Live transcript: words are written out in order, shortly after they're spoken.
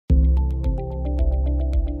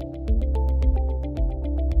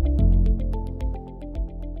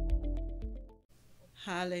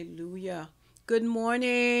Hallelujah. Good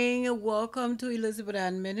morning. Welcome to Elizabeth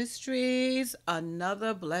Ann Ministries.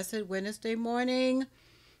 Another blessed Wednesday morning.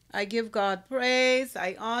 I give God praise.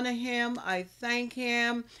 I honor Him. I thank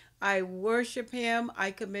Him. I worship Him.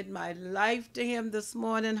 I commit my life to Him this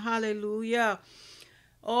morning. Hallelujah.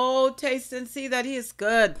 Oh, taste and see that He is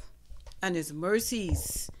good, and His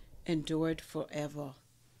mercies endured forever.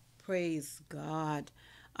 Praise God.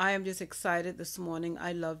 I am just excited this morning.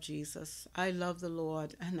 I love Jesus. I love the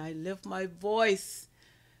Lord, and I lift my voice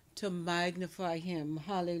to magnify Him.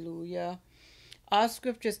 Hallelujah. Our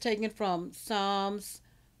scripture is taken from Psalms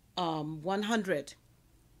 100,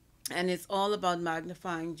 and it's all about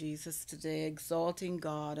magnifying Jesus today, exalting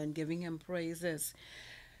God, and giving Him praises.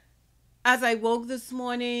 As I woke this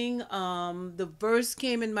morning, the verse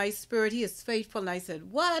came in my spirit. He is faithful. And I said,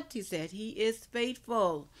 what? He said, He is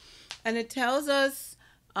faithful. And it tells us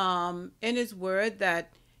in His word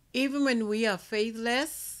that even when we are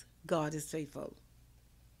faithless, God is faithful.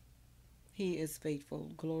 He is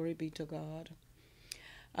faithful. Glory be to God.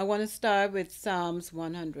 I want to start with Psalms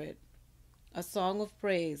 100, a song of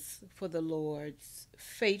praise for the Lord's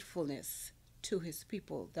faithfulness to His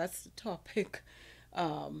people. That's the topic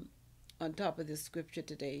on top of this scripture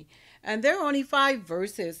today. And there are only 5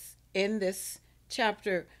 verses in this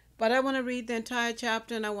chapter, but I want to read the entire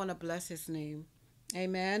chapter and I want to bless His name.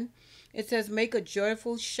 Amen. It says, make a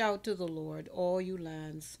joyful shout to the Lord, all you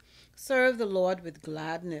lands. Serve the Lord with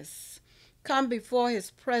gladness. Come before His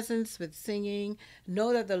presence with singing.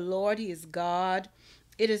 Know that the Lord, He is God.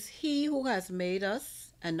 It is He who has made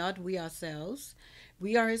us, and not we ourselves.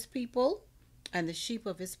 We are His people and the sheep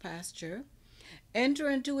of His pasture. Enter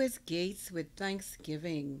into His gates with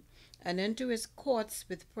thanksgiving, and into His courts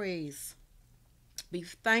with praise. Be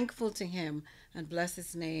thankful to Him and bless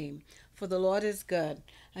His name. For the Lord is good,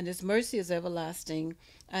 and His mercy is everlasting,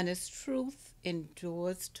 and His truth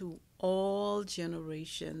endures to all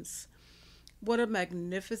generations. What a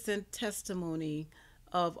magnificent testimony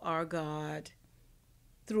of our God.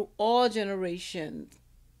 Through all generations,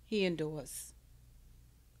 He endures.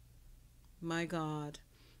 My God,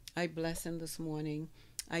 I bless Him this morning.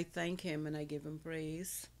 I thank Him and I give Him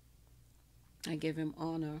praise. I give Him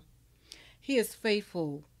honor. He is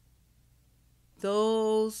faithful.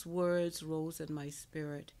 Those words rose in my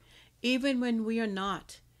spirit. Even when we are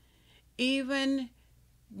not, even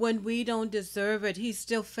when we don't deserve it, He's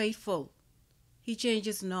still faithful. He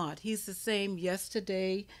changes not. He's the same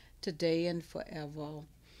yesterday, today, and forever.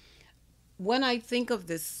 When I think of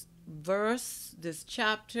this verse, this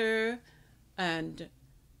chapter, and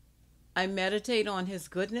I meditate on His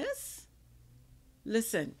goodness,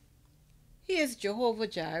 listen, He is Jehovah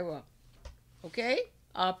Jireh, okay?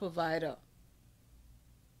 Our provider.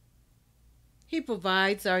 He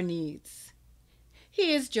provides our needs.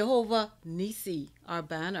 He is Jehovah Nisi, our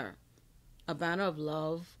banner, a banner of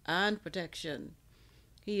love and protection.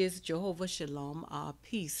 He is Jehovah Shalom, our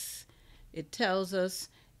peace. It tells us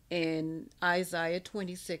in Isaiah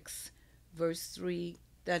 26, verse 3,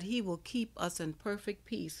 that He will keep us in perfect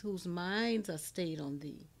peace, whose minds are stayed on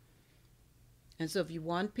Thee. And so if you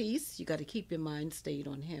want peace, you got to keep your mind stayed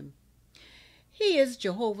on Him. He is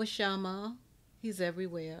Jehovah Shammah. He's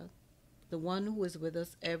everywhere. The one who is with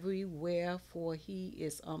us everywhere, for He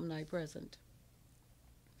is omnipresent.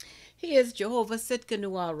 He is Jehovah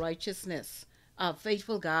Sitkanu, our righteousness, our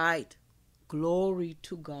faithful guide. Glory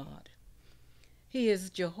to God. He is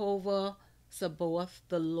Jehovah Sabaoth,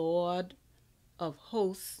 the Lord of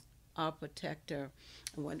hosts, our protector.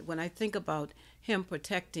 When I think about Him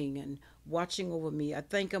protecting and watching over me, I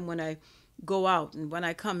thank Him when I go out and when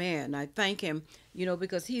I come in. I thank Him,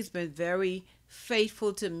 because He's been very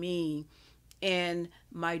faithful to me in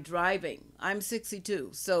my driving. I'm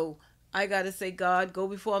 62, so I got to say, God, go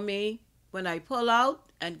before me when I pull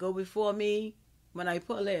out and go before me when I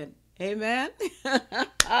pull in. Amen.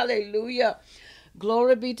 Hallelujah.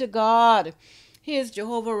 Glory be to God. He is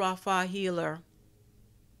Jehovah Rapha, healer.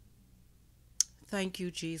 Thank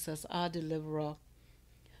you, Jesus, our deliverer.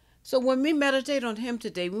 So when we meditate on Him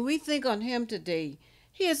today, when we think on Him today,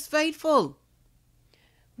 He is faithful.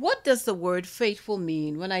 What does the word faithful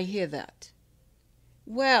mean when I hear that?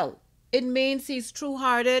 Well, it means He's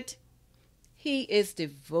true-hearted. He is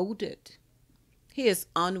devoted. He is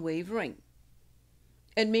unwavering.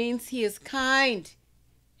 It means He is kind.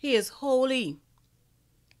 He is holy.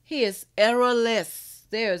 He is errorless.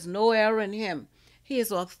 There is no error in Him. He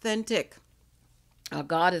is authentic. Our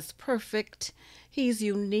God is perfect. He's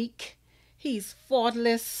unique. He's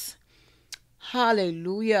faultless.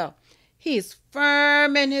 Hallelujah. He is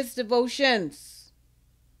firm in His devotions.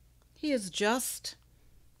 He is just.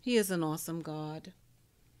 He is an awesome God.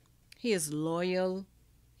 He is loyal.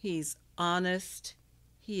 He's honest.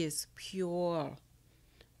 He is pure.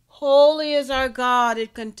 Holy is our God,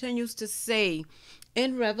 it continues to say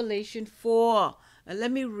in Revelation 4. And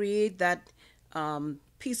let me read that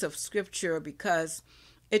piece of scripture because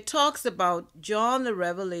it talks about John the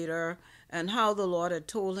Revelator and how the Lord had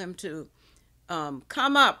told him to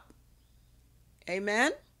come up,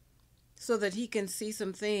 amen, so that he can see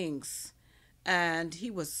some things. And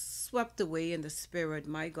he was swept away in the spirit.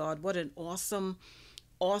 My God, what an awesome,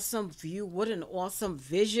 awesome view. What an awesome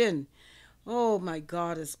vision. Oh, my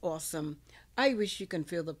God is awesome. I wish you can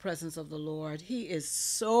feel the presence of the Lord. He is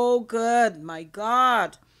so good, my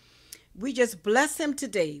God. We just bless him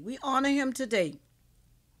today. We honor him today.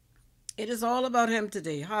 It is all about him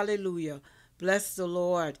today. Hallelujah. Bless the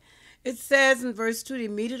Lord. It says in verse 2,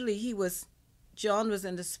 immediately John was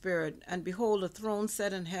in the spirit, and behold, a throne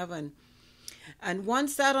set in heaven, and one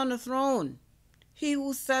sat on the throne. He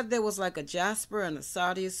who sat there was like a jasper and a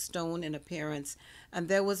sardius stone in appearance, and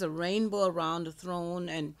there was a rainbow around the throne,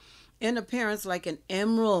 and in appearance like an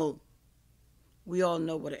emerald. We all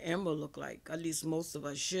know what an emerald look like. At least most of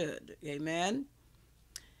us should. Amen.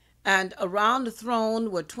 And around the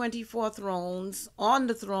throne were 24 thrones. On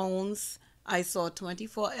the thrones I saw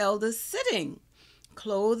 24 elders sitting,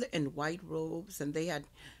 clothed in white robes, and they had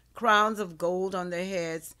crowns of gold on their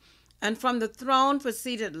heads. And from the throne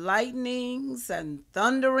proceeded lightnings and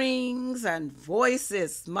thunderings and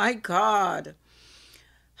voices. My God.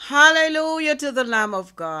 Hallelujah to the Lamb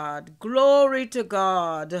of God. Glory to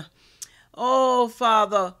God. Oh,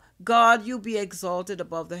 Father, God, you be exalted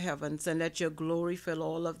above the heavens, and let your glory fill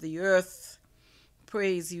all of the earth.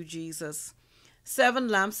 Praise you, Jesus. 7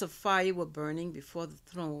 lamps of fire were burning before the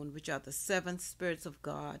throne, which are the 7 spirits of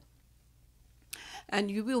God. And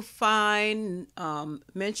you will find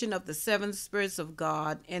mention of the 7 spirits of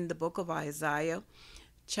God in the book of Isaiah,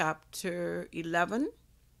 chapter 11,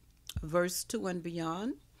 verse 2 and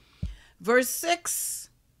beyond. Verse 6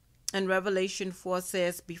 in Revelation 4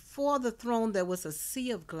 says, before the throne there was a sea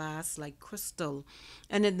of glass like crystal,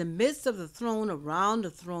 and in the midst of the throne, around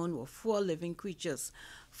the throne, were 4 living creatures,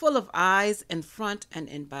 full of eyes in front and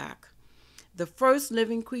in back. The first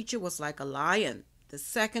living creature was like a lion, the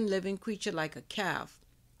second living creature like a calf.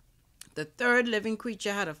 The third living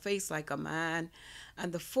creature had a face like a man,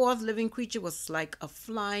 and the fourth living creature was like a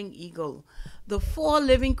flying eagle. The 4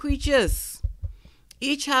 living creatures,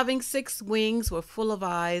 each having 6 wings, were full of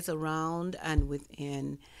eyes around and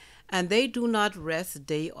within, and they do not rest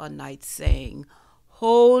day or night, saying,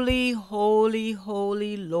 Holy, holy,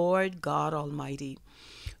 holy Lord God Almighty,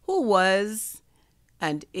 who was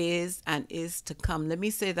and is to come. Let me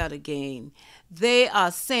say that again. They are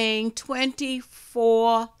saying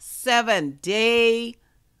 24/7, day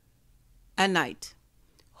and night,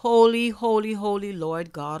 Holy, holy, holy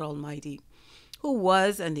Lord God Almighty, who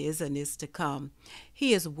was and is to come.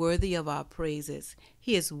 He is worthy of our praises.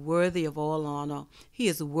 He is worthy of all honor. He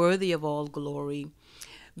is worthy of all glory.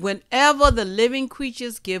 Whenever the living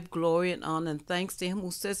creatures give glory and honor and thanks to him who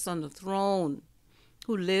sits on the throne,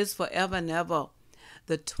 who lives forever and ever,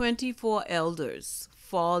 the 24 elders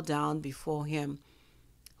fall down before him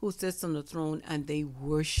who sits on the throne, and they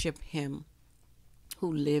worship him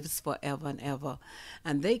who lives forever and ever.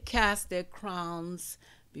 And they cast their crowns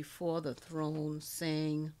before the throne,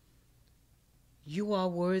 saying, You are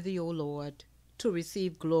worthy, O Lord, to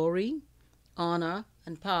receive glory, honor,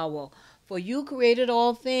 and power. For you created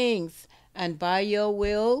all things, and by your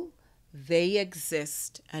will they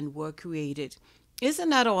exist and were created. Isn't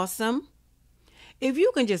that awesome? If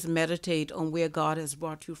you can just meditate on where God has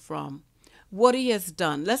brought you from, what he has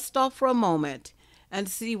done. Let's stop for a moment and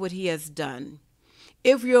see what he has done.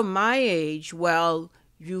 If you're my age, well,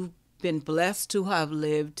 you've been blessed to have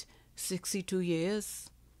lived 62 years.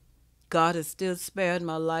 God has still spared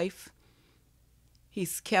my life.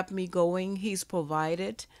 He's kept me going. He's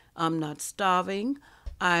provided. I'm not starving.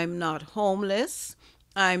 I'm not homeless.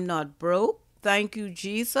 I'm not broke. Thank you,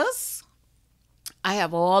 Jesus. I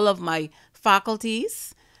have all of my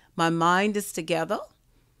faculties. My mind is together.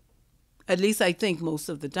 At least I think most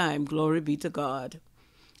of the time. Glory be to God.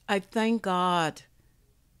 I thank God.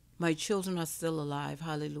 My children are still alive.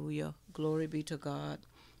 Hallelujah. Glory be to God.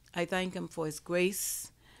 I thank him for his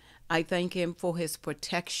grace. I thank him for his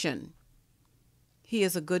protection. He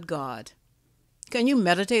is a good God. Can you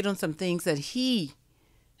meditate on some things that he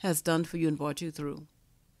has done for you and brought you through?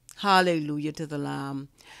 Hallelujah to the Lamb.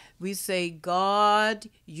 We say, God,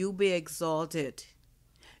 you be exalted.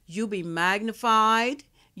 You be magnified.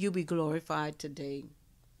 You be glorified today.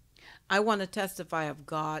 I want to testify of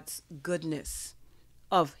God's goodness,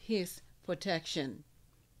 of his protection.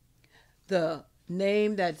 The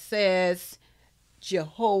name that says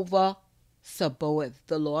Jehovah Sabaoth,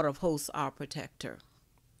 the Lord of hosts, our protector.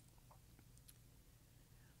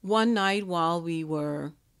 One night while we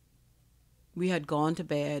had gone to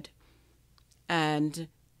bed, and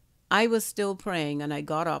I was still praying, and I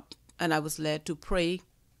got up and I was led to pray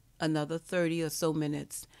another 30 or so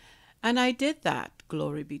minutes. And I did that,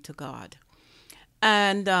 glory be to God.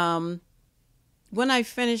 And when I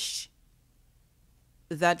finished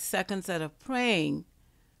that second set of praying,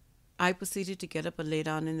 I proceeded to get up and lay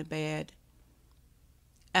down in the bed.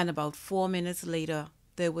 And about 4 minutes later,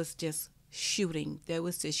 there was just shooting. There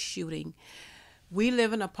was this shooting. We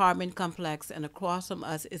live in an apartment complex, and across from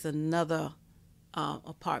us is another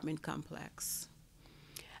apartment complex.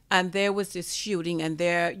 And there was this shooting, and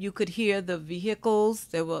there you could hear the vehicles.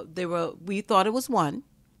 We thought it was one.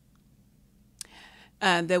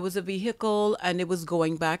 And there was a vehicle, and it was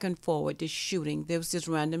going back and forward, this shooting. There was this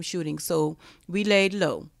random shooting. So we laid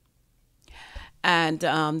low. And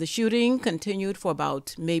the shooting continued for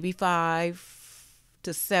about maybe 5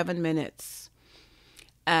 to 7 minutes.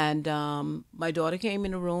 And my daughter came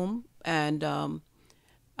in the room, and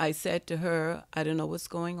I said to her, I don't know what's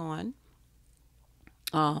going on.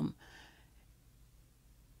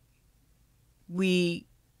 We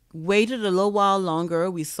waited a little while longer.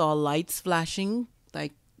 We saw lights flashing,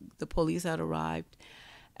 like the police had arrived.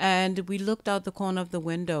 And we looked out the corner of the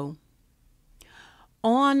window.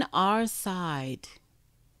 On our side,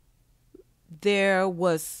 there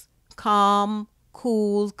was calm,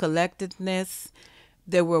 cool collectedness.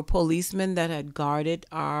 There were policemen that had guarded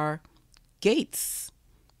our gates,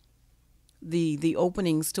 the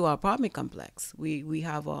openings to our apartment complex. We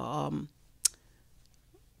have a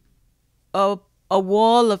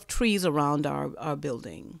wall of trees around our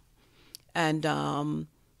building, and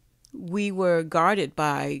we were guarded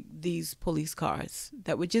by these police cars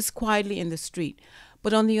that were just quietly in the street.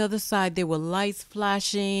 But on the other side, there were lights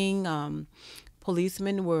flashing.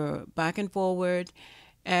 Policemen were back and forward.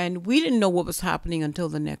 And we didn't know what was happening until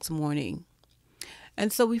the next morning.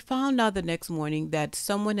 And so we found out the next morning that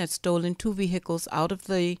someone had stolen 2 vehicles out of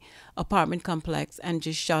the apartment complex and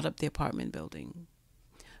just shot up the apartment building.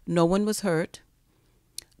 No one was hurt,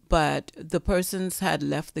 but the persons had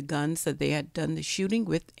left the guns that they had done the shooting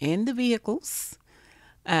with in the vehicles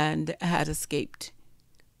and had escaped.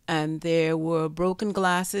 And there were broken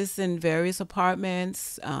glasses in various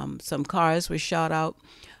apartments. Some cars were shot out.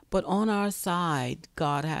 But on our side,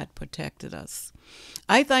 God had protected us.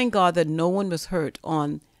 I thank God that no one was hurt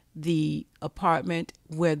on the apartment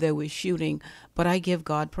where there was shooting, but I give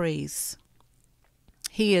God praise.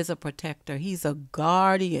 He is a protector. He's a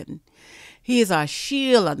guardian. He is our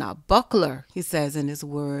shield and our buckler, he says in his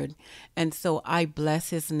word. And so I bless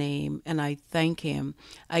his name and I thank him.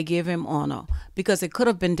 I give him honor because it could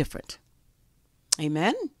have been different.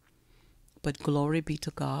 Amen. But glory be to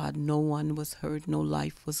God. No one was hurt. No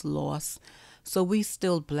life was lost. So we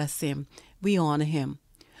still bless him. We honor him.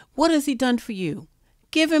 What has he done for you?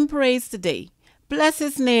 Give him praise today. Bless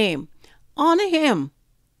his name. Honor him.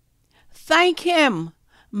 Thank him.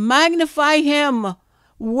 Magnify him.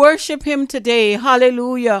 Worship him today.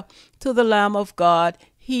 Hallelujah to the Lamb of God.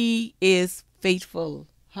 He is faithful.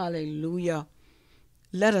 Hallelujah.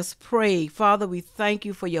 Let us pray. Father, we thank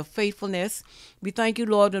you for your faithfulness. We thank you,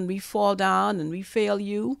 Lord, when we fall down and we fail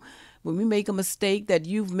you, when we make a mistake, that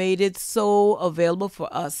you've made it so available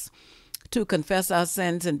for us to confess our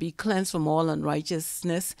sins and be cleansed from all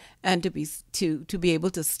unrighteousness and to be able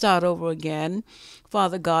to start over again.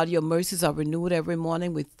 Father God, your mercies are renewed every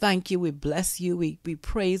morning. We thank you. We bless you. We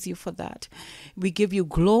praise you for that. We give you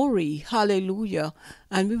glory. Hallelujah.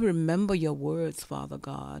 And we remember your words, Father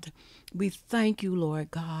God. We thank you,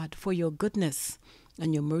 Lord God, for your goodness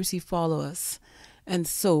and your mercy follow us. And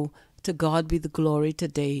so to God be the glory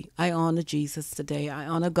today. I honor Jesus today. I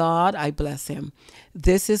honor God. I bless him.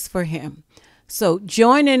 This is for him. So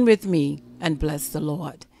join in with me and bless the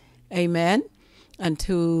Lord. Amen.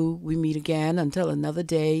 Until we meet again, until another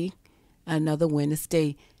day, another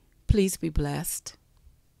Wednesday, please be blessed.